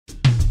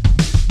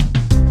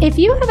If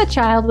you have a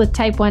child with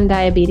type 1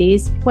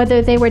 diabetes,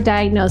 whether they were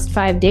diagnosed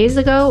 5 days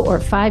ago or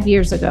 5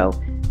 years ago,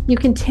 you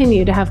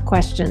continue to have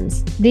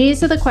questions.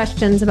 These are the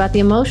questions about the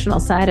emotional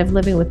side of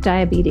living with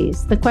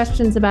diabetes, the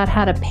questions about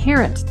how to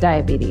parent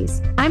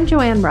diabetes. I'm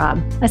Joanne Robb,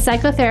 a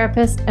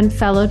psychotherapist and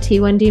fellow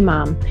T1D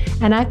mom,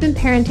 and I've been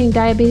parenting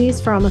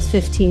diabetes for almost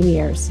 15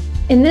 years.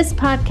 In this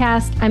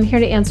podcast, I'm here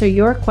to answer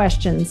your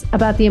questions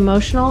about the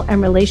emotional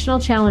and relational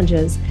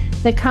challenges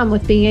that come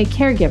with being a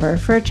caregiver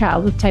for a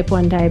child with type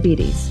 1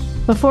 diabetes.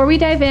 Before we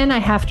dive in, I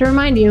have to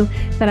remind you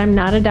that I'm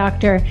not a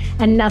doctor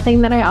and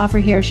nothing that I offer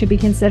here should be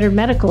considered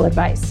medical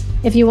advice.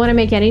 If you want to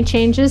make any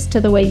changes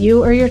to the way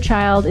you or your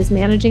child is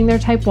managing their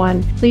type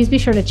 1, please be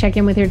sure to check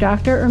in with your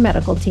doctor or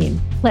medical team.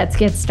 Let's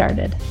get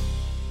started.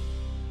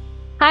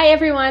 Hi,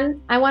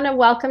 everyone. I want to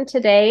welcome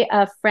today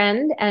a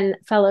friend and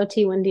fellow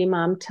T1D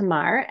mom,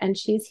 Tamar, and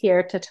she's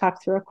here to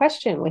talk through a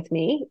question with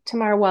me.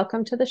 Tamar,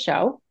 welcome to the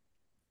show.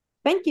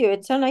 Thank you.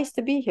 It's so nice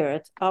to be here.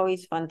 It's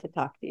always fun to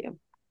talk to you.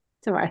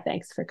 Tamar,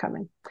 thanks for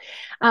coming.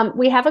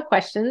 We have a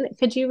question.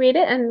 Could you read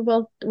it and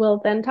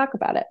we'll then talk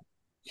about it?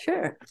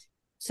 Sure.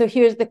 So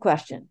here's the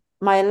question.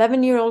 My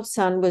 11-year-old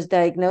son was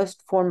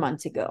diagnosed 4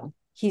 months ago.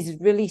 He's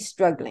really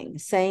struggling,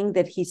 saying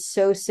that he's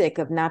so sick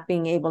of not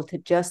being able to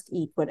just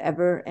eat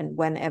whatever and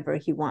whenever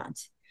he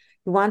wants.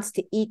 He wants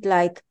to eat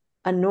like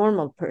a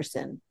normal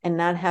person and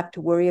not have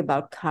to worry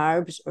about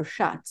carbs or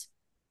shots.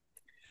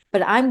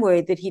 But I'm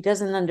worried that he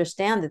doesn't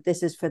understand that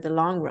this is for the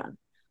long run.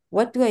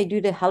 What do I do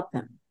to help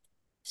him?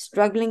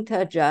 Struggling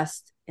to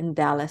adjust in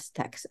Dallas,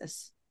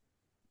 Texas.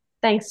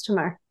 Thanks,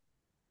 Tamar.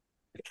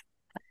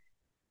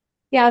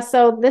 Yeah,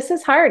 so this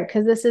is hard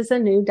because this is a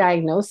new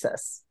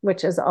diagnosis,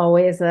 which is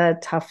always a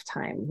tough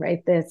time,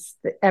 right?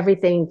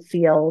 Everything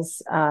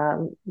feels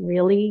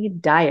really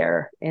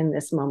dire in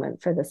this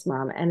moment for this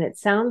mom. And it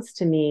sounds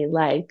to me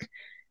like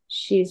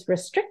she's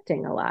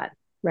restricting a lot,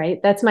 right?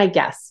 That's my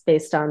guess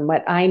based on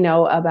what I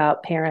know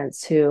about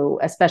parents who,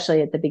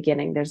 especially at the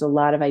beginning, there's a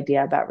lot of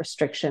idea about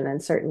restriction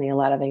and certainly a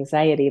lot of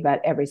anxiety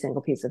about every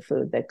single piece of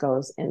food that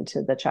goes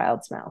into the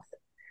child's mouth.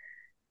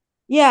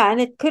 Yeah,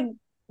 and it could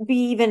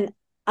be even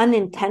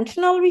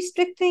unintentional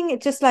restricting.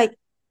 It's just like,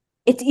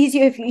 it's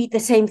easier if you eat the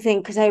same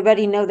thing because I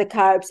already know the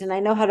carbs and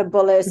I know how to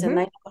bolus and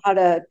I know how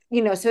to,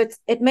 so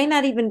it may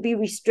not even be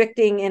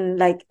restricting in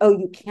like, oh,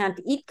 you can't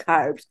eat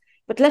carbs,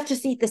 but let's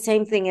just eat the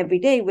same thing every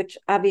day, which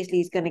obviously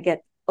is going to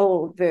get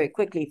old very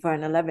quickly for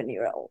an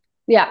 11-year-old.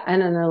 Yeah.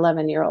 And an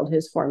 11-year-old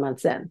who's 4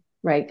 months in,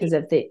 right? Because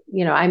if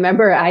I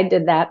remember I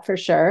did that for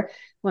sure.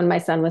 When my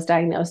son was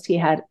diagnosed, he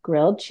had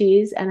grilled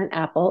cheese and an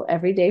apple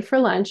every day for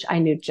lunch. I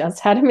knew just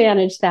how to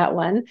manage that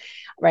one,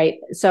 right?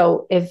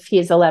 So if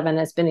he's 11,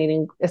 has been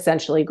eating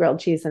essentially grilled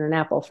cheese and an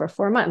apple for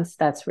 4 months,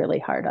 that's really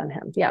hard on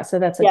him. Yeah. So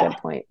that's a good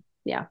point.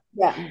 Yeah.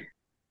 Yeah.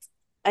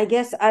 I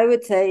guess I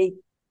would say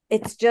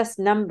it's just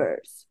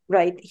numbers,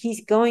 right?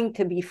 He's going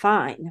to be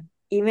fine,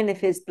 even if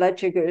his blood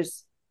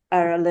sugars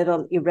are a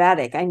little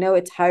erratic. I know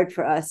it's hard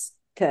for us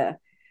to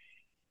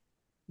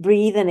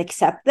breathe and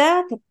accept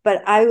that,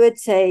 but I would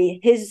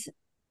say his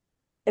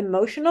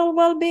emotional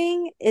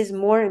well-being is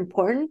more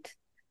important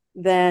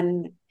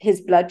than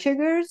his blood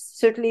sugars,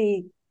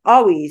 certainly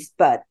always,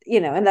 but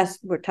unless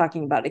we're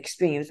talking about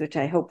extremes, which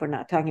I hope we're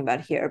not talking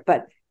about here,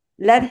 but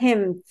let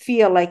him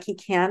feel like he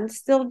can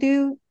still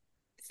do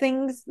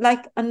things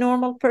like a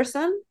normal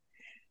person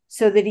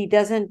so that he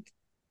doesn't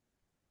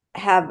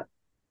have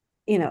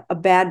a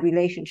bad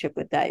relationship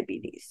with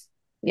diabetes.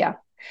 Yeah,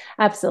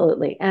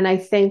 absolutely. And I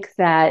think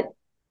that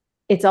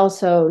it's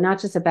also not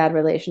just a bad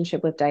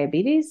relationship with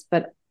diabetes,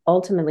 but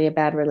ultimately a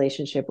bad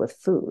relationship with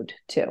food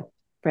too,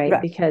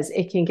 right? Because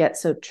it can get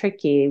so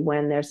tricky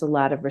when there's a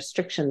lot of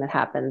restriction that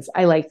happens.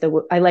 I like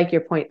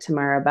your point,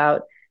 Tamara,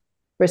 about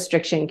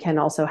restriction can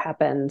also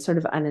happen sort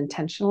of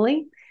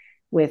unintentionally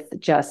with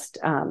just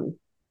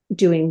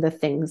doing the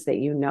things that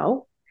you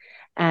know.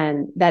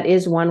 And that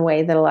is one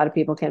way that a lot of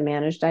people can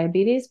manage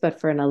diabetes,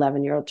 but for an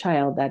 11-year-old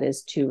child, that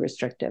is too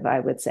restrictive, I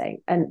would say.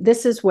 And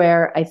this is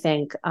where I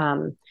think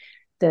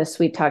the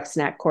Sweet Talk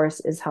snack course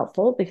is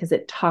helpful because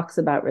it talks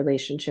about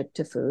relationship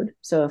to food.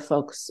 So if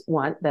folks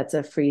want, that's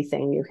a free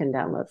thing you can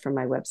download from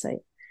my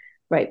website.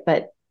 Right.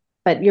 But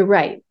you're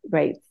right.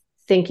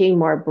 Thinking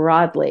more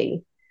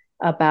broadly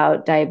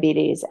about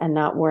diabetes and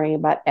not worrying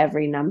about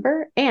every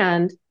number.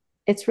 And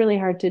it's really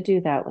hard to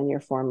do that when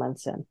you're 4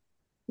 months in.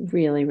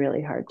 Really,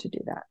 really hard to do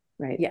that.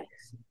 Right. Yes.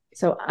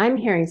 So I'm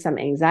hearing some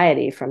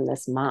anxiety from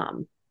this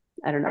mom.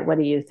 I don't know. What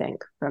do you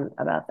think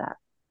about that?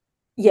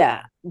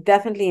 Yeah,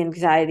 definitely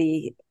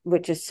anxiety,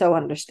 which is so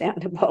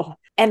understandable.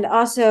 And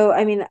also,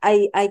 I mean,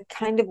 I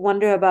kind of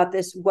wonder about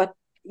this,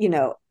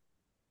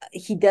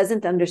 he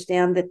doesn't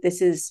understand that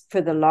this is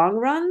for the long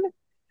run.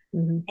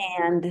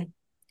 And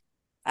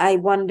I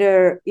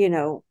wonder,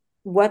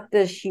 what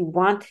does she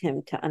want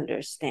him to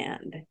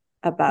understand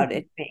about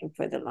it being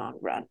for the long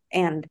run?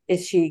 And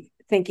is she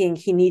thinking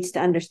he needs to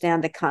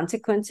understand the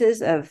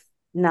consequences of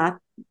not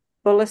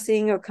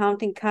bolusing or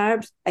counting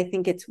carbs? I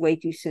think it's way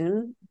too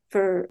soon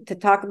to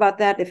talk about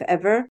that, if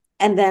ever.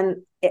 And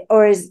then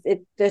or is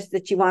it just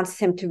that she wants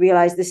him to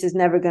realize this is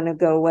never going to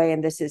go away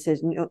and this is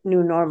his new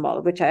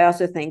normal, which I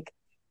also think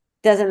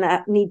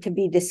doesn't need to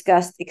be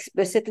discussed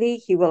explicitly.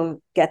 He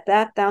will get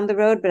that down the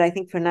road, but I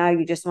think for now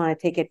you just want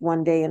to take it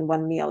one day and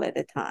one meal at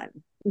a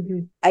time. Mm-hmm.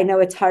 I know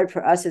it's hard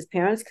for us as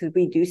parents because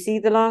we do see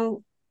the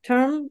long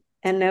term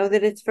and know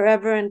that it's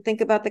forever and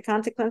think about the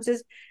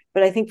consequences.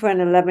 But I think for an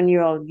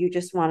 11-year-old, you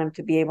just want him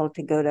to be able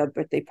to go to a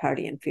birthday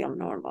party and feel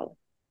normal.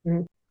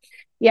 Mm-hmm.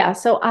 Yeah,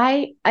 so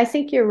I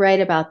think you're right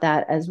about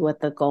that as what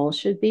the goal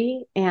should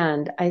be.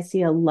 And I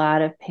see a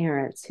lot of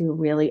parents who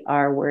really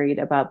are worried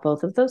about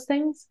both of those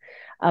things,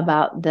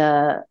 about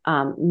the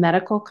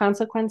medical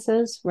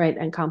consequences, right,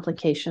 and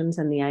complications,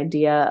 and the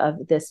idea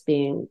of this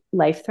being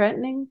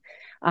life-threatening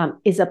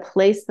is a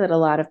place that a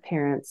lot of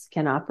parents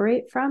can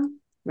operate from,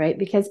 right?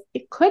 Because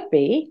it could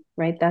be,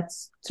 right?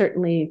 That's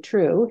certainly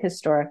true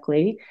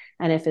historically.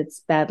 And if it's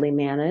badly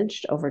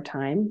managed over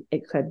time,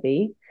 it could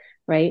be,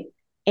 right?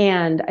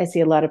 And I see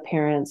a lot of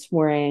parents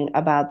worrying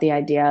about the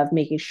idea of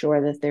making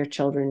sure that their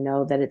children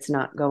know that it's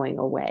not going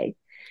away.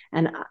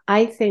 And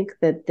I think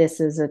that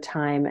this is a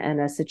time and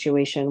a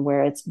situation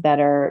where it's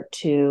better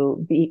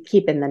to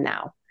keep in the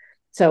now.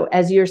 So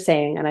as you're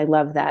saying, and I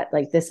love that,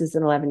 like this is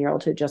an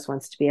 11-year-old who just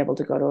wants to be able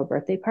to go to a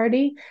birthday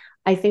party.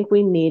 I think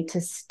we need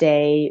to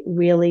stay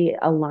really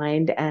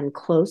aligned and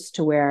close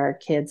to where our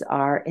kids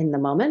are in the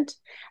moment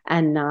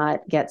and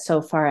not get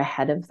so far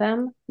ahead of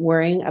them,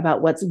 worrying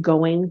about what's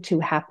going to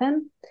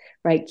happen,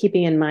 right?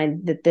 Keeping in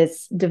mind that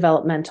this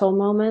developmental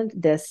moment,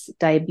 this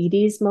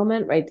diabetes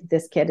moment, right?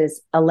 This kid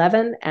is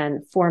 11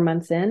 and 4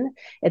 months in.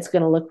 It's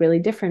going to look really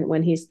different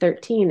when he's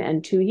 13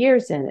 and 2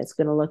 years in. It's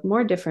going to look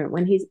more different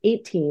when he's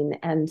 18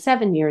 and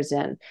 7 years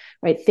in,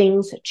 right?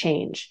 Things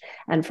change.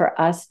 And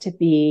for us to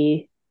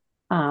be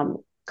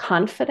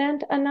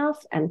confident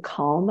enough and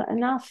calm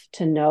enough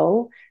to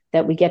know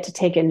that we get to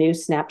take a new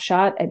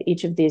snapshot at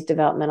each of these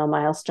developmental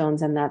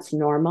milestones, and that's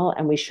normal,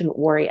 and we shouldn't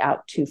worry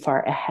out too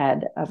far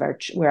ahead of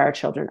where our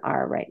children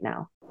are right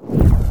now.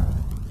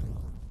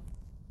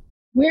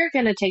 We're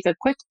going to take a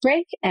quick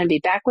break and be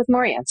back with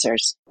more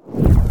answers.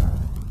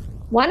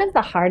 One of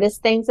the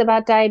hardest things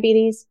about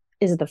diabetes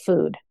is the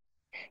food.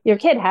 Your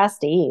kid has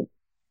to eat,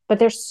 but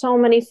there's so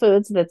many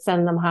foods that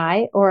send them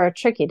high or are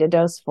tricky to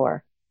dose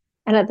for.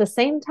 And at the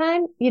same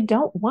time, you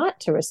don't want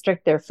to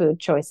restrict their food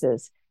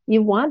choices.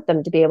 You want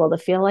them to be able to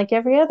feel like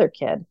every other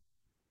kid.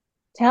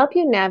 To help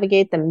you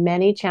navigate the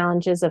many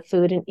challenges of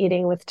food and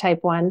eating with type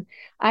 1,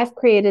 I've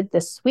created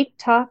the Sweet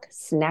Talk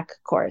Snack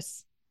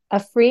Course, a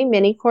free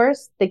mini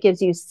course that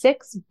gives you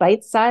 6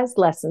 bite-sized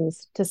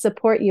lessons to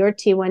support your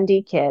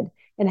T1D kid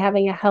in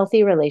having a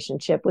healthy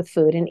relationship with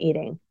food and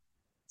eating.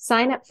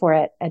 Sign up for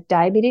it at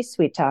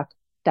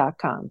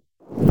diabetessweettalk.com.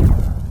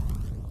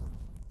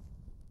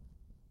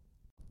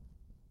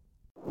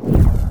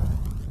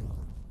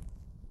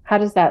 How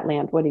does that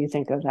land? What do you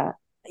think of that?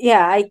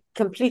 Yeah, I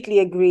completely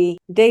agree.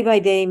 Day by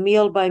day,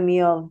 meal by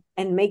meal,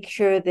 and make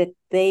sure that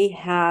they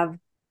have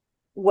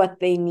what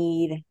they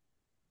need,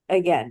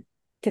 again,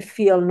 to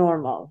feel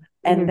normal.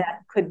 And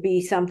that could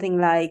be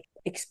something like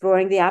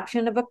exploring the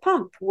option of a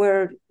pump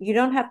where you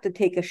don't have to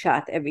take a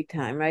shot every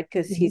time, right?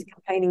 Because he's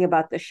complaining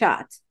about the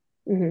shots,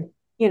 you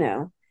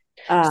know.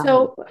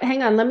 So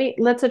hang on,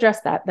 let's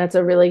address that. That's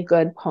a really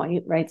good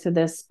point, right? So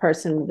this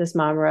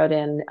mom wrote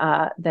in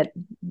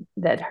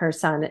that her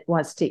son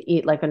wants to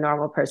eat like a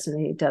normal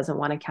person. He doesn't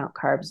want to count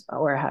carbs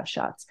or have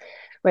shots,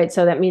 right?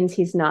 So that means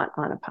he's not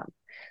on a pump.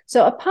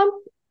 So a pump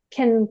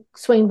can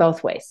swing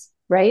both ways,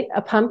 right?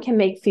 A pump can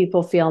make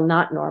people feel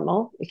not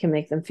normal. It can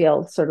make them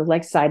feel sort of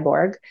like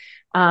cyborg.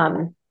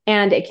 And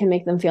it can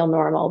make them feel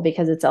normal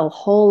because it's a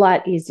whole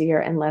lot easier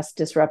and less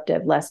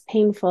disruptive, less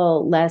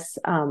painful, less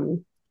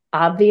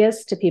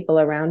obvious to people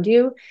around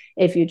you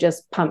if you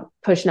just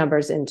push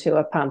numbers into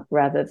a pump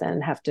rather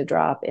than have to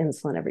drop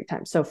insulin every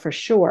time. So for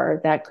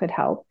sure that could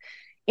help.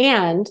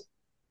 And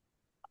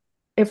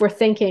if we're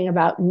thinking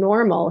about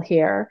normal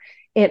here,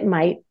 it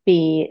might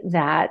be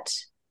that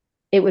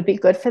it would be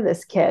good for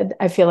this kid.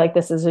 I feel like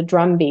this is a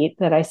drumbeat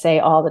that I say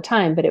all the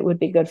time, but it would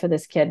be good for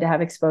this kid to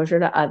have exposure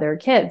to other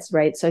kids,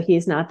 right? So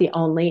he's not the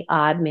only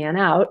odd man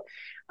out.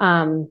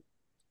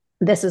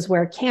 This is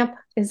where camp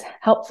is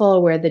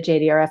helpful, where the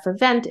JDRF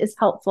event is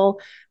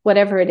helpful,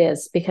 whatever it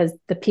is, because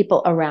the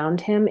people around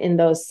him in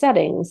those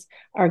settings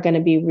are going to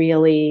be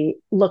really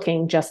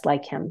looking just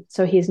like him.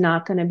 So he's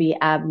not going to be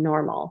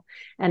abnormal,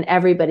 and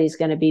everybody's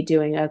going to be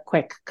doing a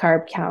quick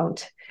carb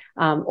count.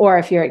 Or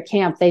if you're at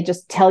camp, they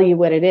just tell you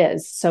what it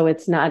is. So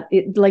it's not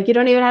like you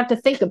don't even have to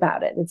think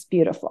about it. It's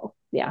beautiful.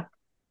 Yeah.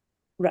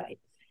 Right.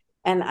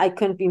 And I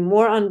couldn't be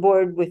more on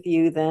board with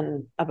you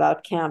than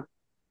about camp.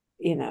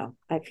 You know,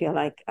 I feel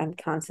like I'm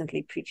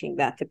constantly preaching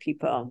that to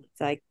people.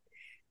 It's like,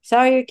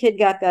 sorry, your kid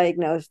got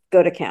diagnosed,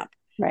 go to camp.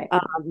 Right.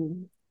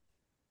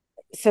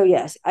 So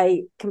yes,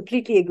 I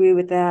completely agree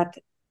with that.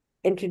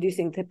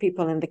 Introducing to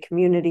people in the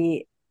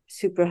community,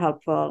 super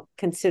helpful.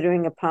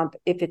 Considering a pump,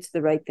 if it's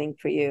the right thing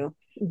for you,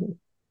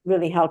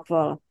 really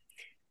helpful.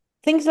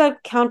 Things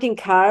like counting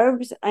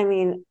carbs. I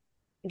mean,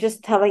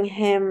 just telling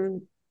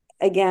him,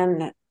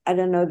 again, I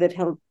don't know that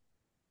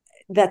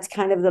that's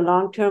kind of the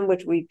long term,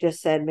 which we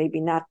just said maybe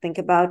not think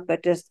about,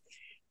 but just,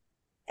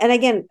 and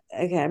again,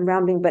 I'm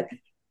rounding, but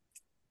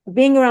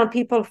being around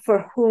people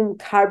for whom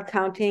carb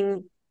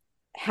counting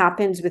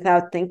happens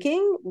without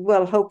thinking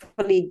will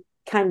hopefully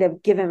kind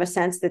of give him a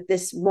sense that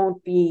this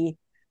won't be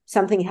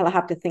something he'll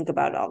have to think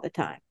about all the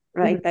time,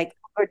 right? Mm-hmm. Like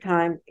over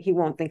time, he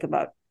won't think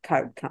about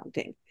carb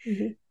counting.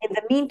 Mm-hmm. In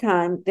the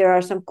meantime, there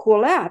are some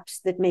cool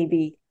apps that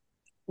maybe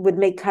would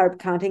make carb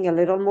counting a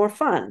little more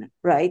fun,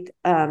 right?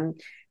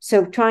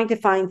 So trying to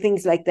find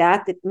things like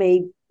that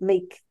may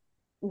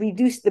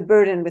reduce the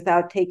burden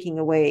without taking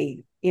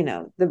away,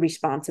 the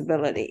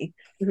responsibility,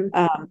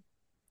 Mm-hmm.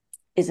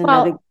 is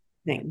another Well,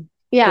 thing.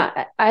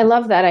 yeah, I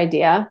love that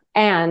idea.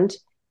 And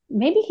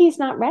maybe he's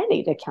not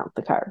ready to count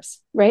the carbs,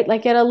 right?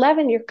 Like at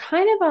 11, you're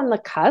kind of on the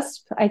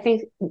cusp. I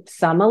think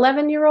some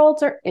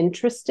 11-year-olds are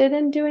interested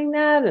in doing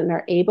that and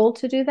are able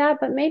to do that,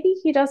 but maybe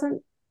he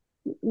doesn't,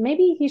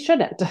 maybe he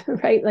shouldn't,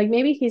 right? Like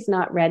maybe he's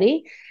not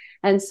ready.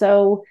 And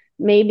so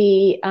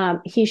maybe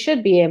he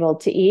should be able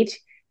to eat,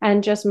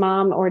 and just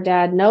mom or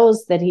dad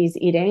knows that he's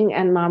eating,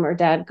 and mom or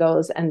dad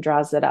goes and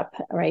draws it up,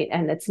 right?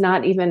 And it's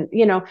not even,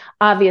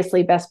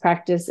 obviously best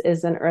practice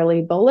is an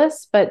early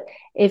bolus, but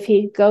if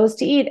he goes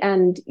to eat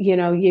and,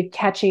 you're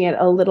catching it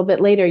a little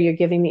bit later, you're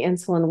giving the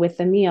insulin with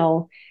the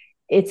meal,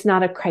 it's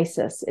not a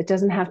crisis. It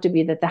doesn't have to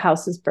be that the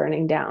house is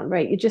burning down,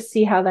 right? You just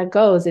see how that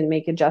goes and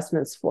make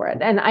adjustments for it.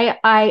 And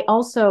I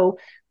also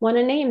want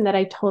to name that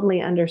I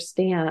totally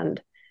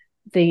understand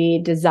the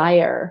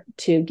desire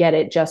to get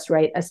it just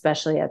right,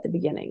 especially at the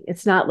beginning.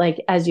 It's not like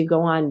as you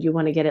go on, you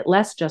want to get it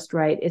less just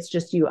right. It's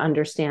just you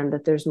understand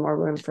that there's more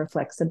room for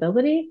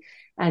flexibility,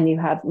 and you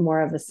have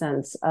more of a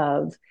sense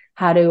of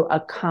how to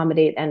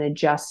accommodate and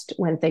adjust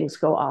when things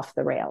go off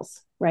the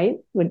rails, right?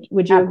 Would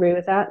you agree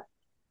with that?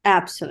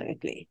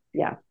 Absolutely.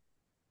 Yeah.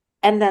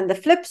 And then the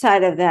flip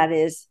side of that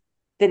is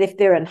that if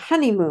they're in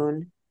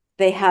honeymoon,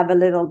 they have a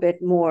little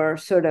bit more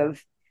sort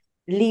of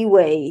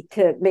leeway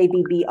to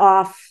maybe be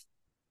off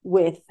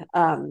with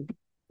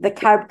the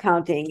carb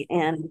counting,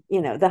 and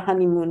the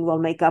honeymoon will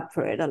make up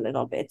for it a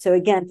little bit. So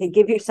again, to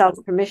give yourself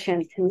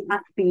permission to not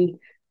be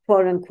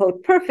quote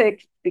unquote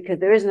perfect, because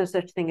there is no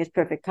such thing as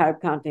perfect carb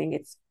counting.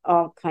 It's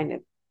all kind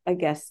of a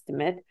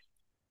guesstimate,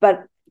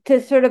 but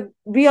to sort of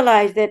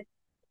realize that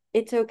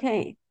it's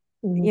okay.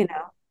 Mm-hmm.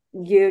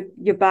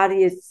 Your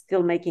body is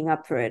still making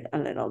up for it a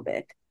little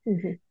bit.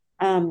 Mm-hmm.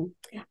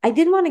 I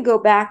did want to go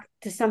back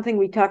to something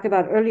we talked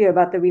about earlier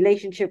about the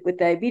relationship with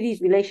diabetes,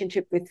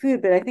 relationship with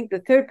food, but I think the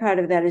third part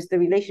of that is the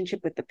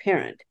relationship with the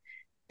parent.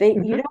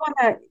 Mm-hmm. You don't want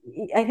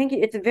to. I think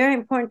it's very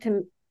important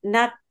to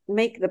not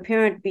make the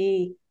parent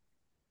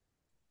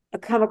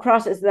come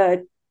across as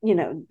the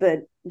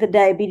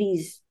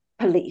diabetes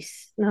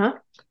police, Uh-huh.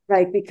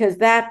 right? Because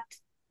that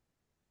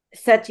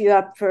sets you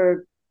up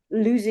for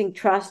losing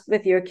trust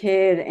with your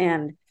kid,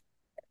 and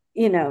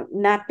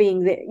not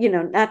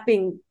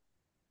being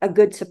a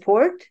good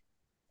support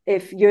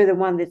if you're the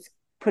one that's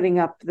putting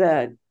up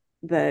the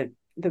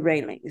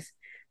railings.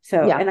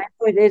 So, Yeah. and I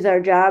know it is our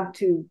job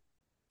to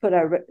put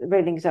our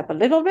railings up a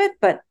little bit,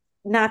 but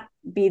not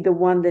be the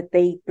one that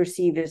they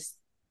perceive as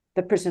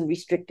the person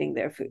restricting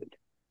their food.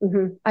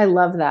 Mm-hmm. I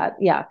love that.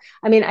 Yeah.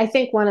 I mean, I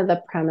think one of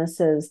the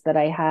premises that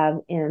I have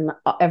in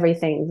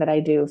everything that I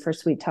do for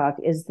Sweet Talk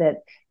is that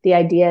the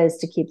idea is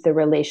to keep the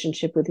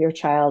relationship with your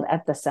child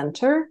at the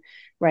center,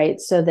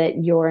 right? So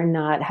that you're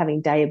not having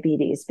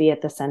diabetes be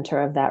at the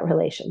center of that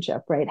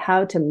relationship, right?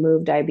 How to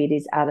move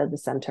diabetes out of the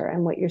center.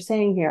 And what you're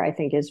saying here, I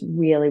think, is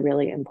really,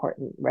 really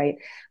important, right?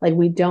 Like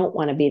we don't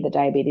want to be the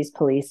diabetes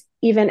police,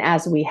 even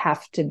as we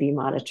have to be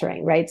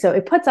monitoring, right? So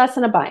it puts us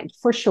in a bind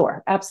for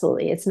sure.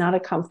 Absolutely. It's not a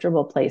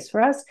comfortable place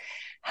for us.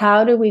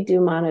 How do we do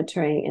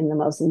monitoring in the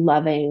most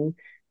loving,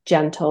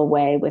 gentle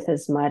way with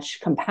as much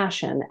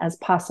compassion as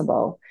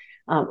possible,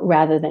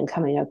 rather than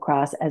coming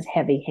across as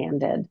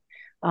heavy-handed,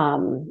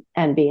 and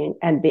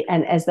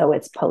as though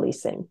it's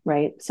policing,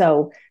 right?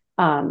 So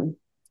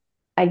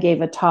I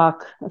gave a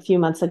talk a few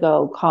months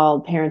ago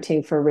called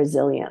Parenting for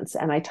Resilience.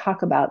 And I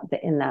talk about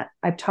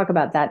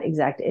that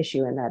exact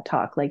issue in that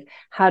talk, like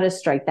how to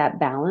strike that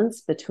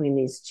balance between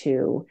these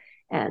two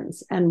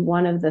ends. And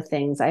one of the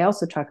things I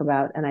also talk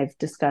about, and I've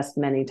discussed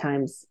many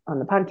times on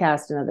the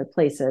podcast and other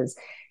places,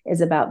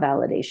 is about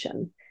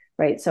validation,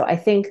 right? So I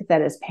think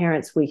that as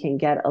parents, we can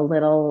get a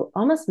little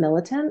almost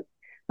militant,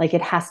 like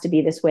it has to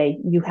be this way.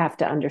 You have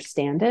to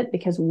understand it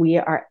because we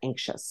are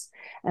anxious.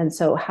 And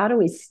so how do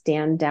we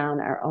stand down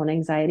our own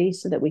anxiety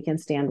so that we can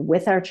stand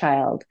with our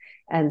child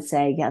and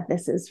say, yeah,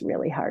 this is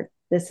really hard.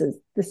 This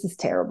is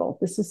terrible.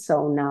 This is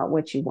so not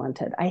what you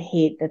wanted. I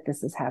hate that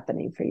this is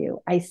happening for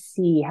you. I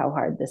see how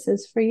hard this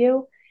is for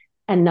you,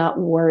 and not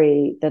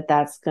worry that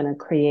that's going to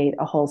create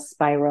a whole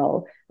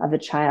spiral of a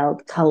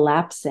child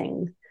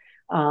collapsing,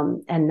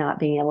 and not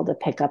being able to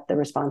pick up the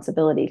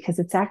responsibility, because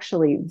it's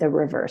actually the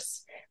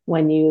reverse.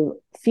 When you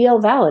feel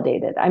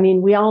validated, I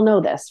mean, we all know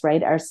this,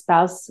 right? Our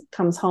spouse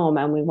comes home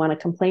and we want to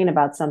complain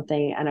about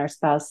something, and our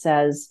spouse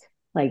says,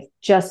 like,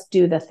 just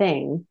do the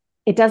thing.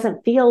 it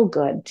doesn't feel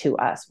good to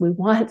us. We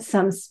want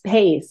some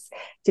space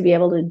to be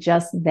able to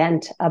just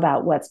vent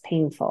about what's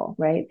painful,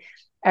 right?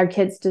 Our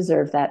kids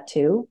deserve that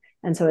too.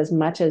 And so as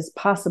much as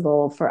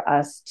possible for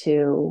us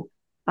to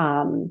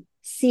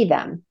see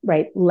them,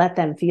 right? Let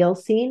them feel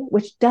seen,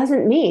 which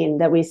doesn't mean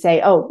that we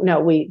say, oh, no,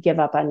 we give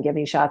up on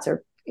giving shots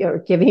or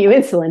giving you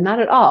insulin. Not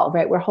at all,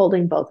 right? We're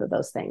holding both of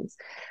those things.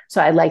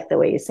 So I like the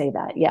way you say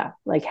that. Yeah.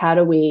 Like, how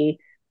do we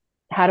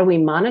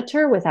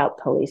monitor without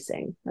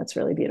policing? That's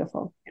really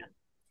beautiful. Yeah.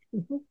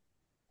 Mm-hmm.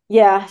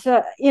 Yeah.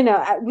 So,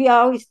 we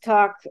always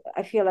talk,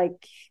 I feel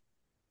like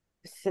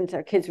since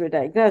our kids were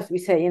diagnosed, we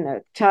say,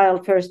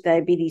 child first,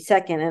 diabetes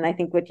second. And I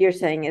think what you're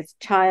saying is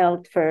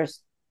child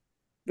first,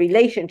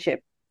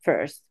 relationship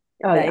first,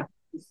 diabetes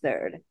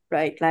third,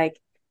 right? Like,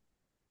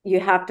 you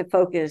have to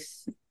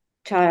focus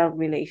child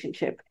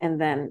relationship,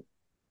 and then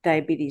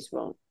diabetes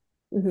will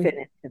fit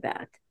into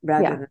that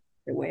rather than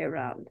the way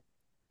around.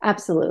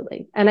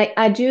 Absolutely. And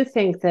I do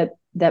think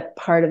that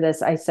part of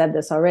this, I said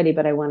this already,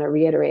 but I want to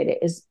reiterate it,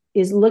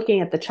 is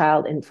looking at the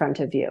child in front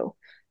of you,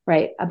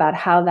 right? About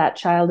how that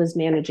child is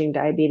managing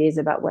diabetes,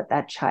 about what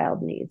that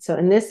child needs. So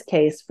in this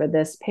case, for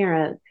this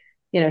parent,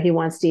 he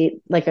wants to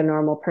eat like a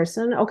normal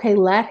person. Okay,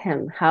 let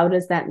him. How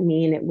does that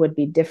mean it would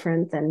be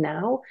different than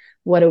now?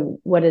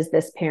 What does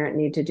this parent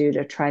need to do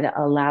to try to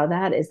allow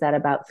that? Is that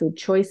about food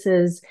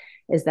choices?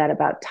 Is that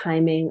about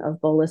timing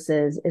of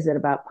boluses? Is it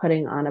about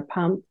putting on a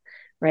pump?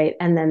 Right.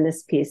 And then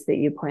this piece that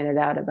you pointed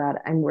out about,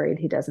 I'm worried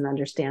he doesn't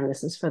understand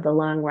this is for the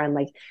long run.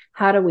 Like,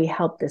 how do we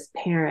help this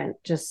parent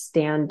just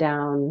stand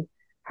down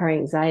her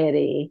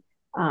anxiety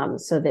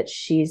so that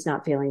she's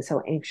not feeling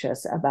so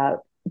anxious about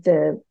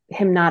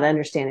him not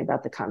understanding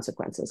about the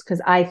consequences?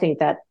 Because I think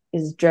that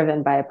is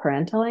driven by a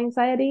parental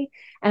anxiety,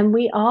 and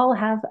we all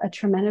have a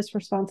tremendous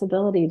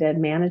responsibility to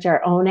manage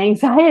our own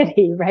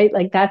anxiety, right?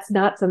 Like, that's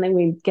not something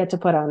we get to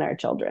put on our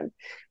children.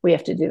 We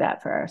have to do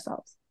that for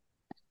ourselves.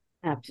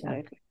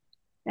 Absolutely.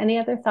 Any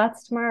other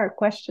thoughts, Tamar, or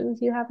questions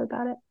you have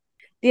about it?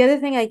 The other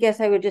thing I guess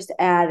I would just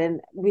add,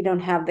 and we don't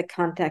have the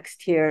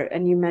context here,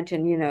 and you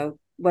mentioned,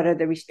 what are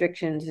the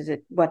restrictions? Is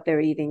it what they're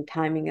eating,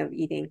 timing of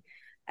eating?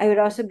 I would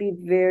also be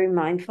very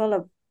mindful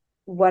of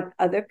what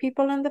other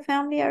people in the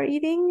family are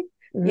eating,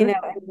 and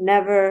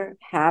never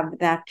have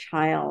that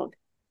child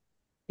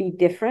be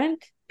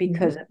different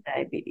because of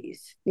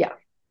diabetes. Yeah.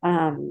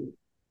 Well,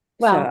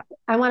 so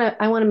I want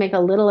to make a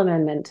little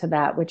amendment to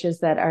that, which is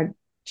that our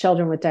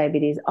children with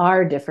diabetes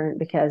are different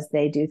because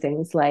they do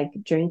things like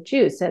drink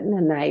juice at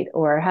midnight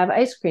or have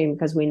ice cream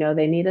because we know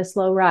they need a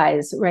slow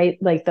rise, right?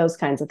 Like those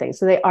kinds of things.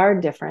 So they are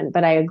different,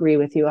 but I agree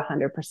with you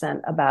 100%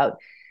 about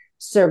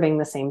serving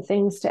the same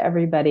things to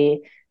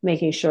everybody,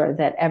 making sure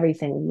that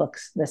everything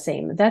looks the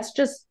same. That's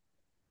just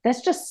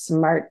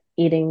smart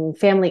eating,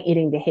 family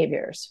eating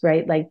behaviors,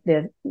 right? Like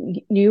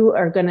you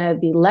are going to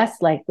be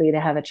less likely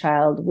to have a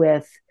child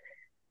with,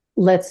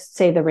 let's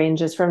say, the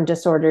ranges from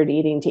disordered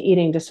eating to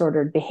eating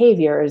disordered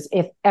behaviors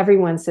if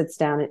everyone sits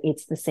down and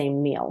eats the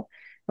same meal,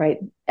 right?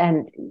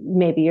 And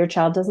maybe your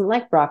child doesn't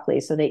like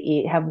broccoli, so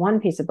they have one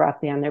piece of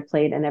broccoli on their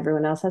plate and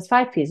everyone else has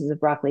 5 pieces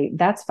of broccoli.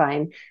 That's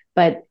fine,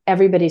 but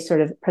everybody's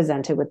sort of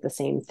presented with the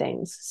same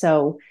things.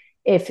 So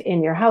if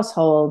in your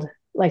household,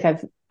 like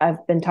I've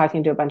been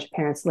talking to a bunch of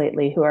parents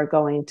lately who are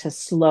going to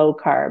slow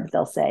carb,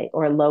 they'll say,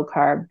 or low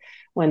carb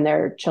when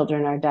their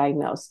children are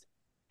diagnosed.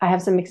 I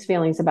have some mixed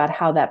feelings about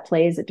how that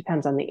plays. It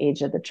depends on the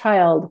age of the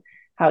child,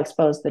 how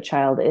exposed the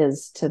child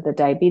is to the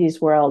diabetes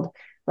world,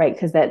 right?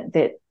 Because that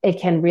it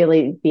can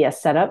really be a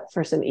setup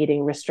for some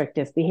eating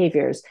restrictive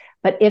behaviors.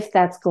 But if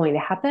that's going to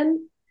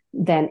happen,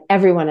 then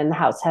everyone in the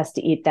house has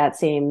to eat that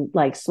same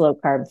like slow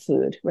carb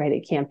food, right?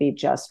 It can't be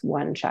just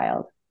one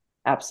child.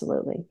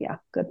 Absolutely. Yeah.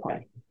 Good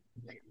point.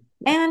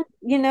 And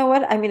you know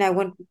what? I mean, I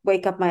wouldn't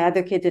wake up my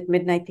other kids at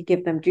midnight to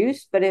give them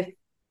juice, but if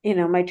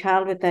my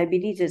child with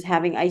diabetes is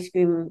having ice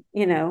cream,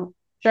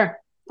 sure,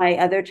 my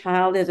other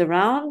child is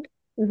around,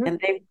 and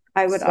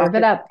I would serve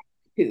it up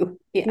too.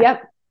 Yeah.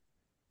 Yep.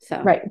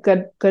 So right.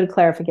 Good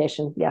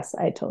clarification. Yes,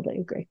 I totally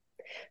agree.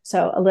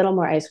 So a little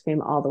more ice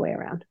cream all the way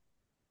around.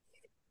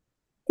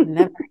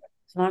 Never,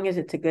 as long as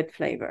it's a good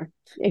flavor.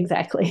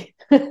 Exactly.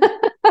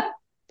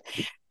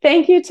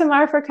 Thank you,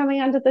 Tamar, for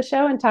coming onto the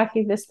show and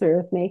talking this through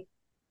with me.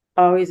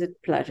 Always a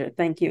pleasure.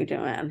 Thank you,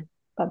 Joanne.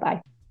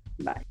 Bye-bye.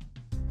 Bye.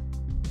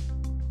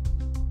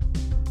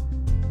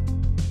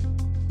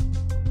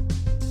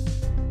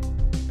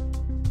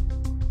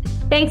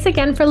 Thanks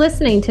again for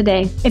listening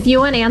today. If you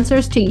want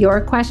answers to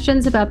your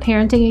questions about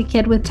parenting a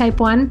kid with type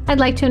 1, I'd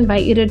like to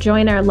invite you to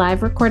join our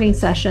live recording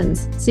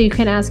sessions so you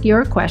can ask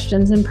your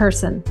questions in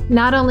person.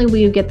 Not only will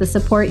you get the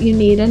support you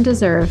need and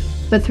deserve,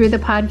 but through the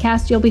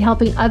podcast, you'll be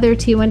helping other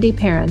T1D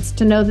parents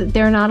to know that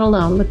they're not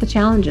alone with the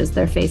challenges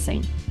they're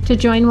facing. To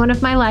join one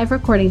of my live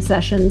recording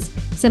sessions,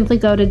 simply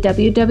go to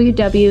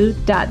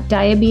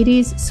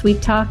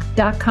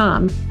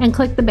www.diabetessweettalk.com and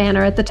click the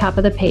banner at the top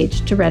of the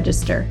page to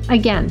register.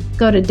 Again,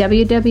 go to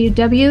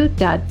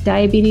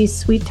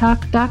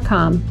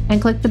www.diabetessweettalk.com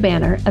and click the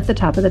banner at the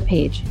top of the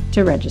page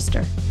to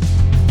register.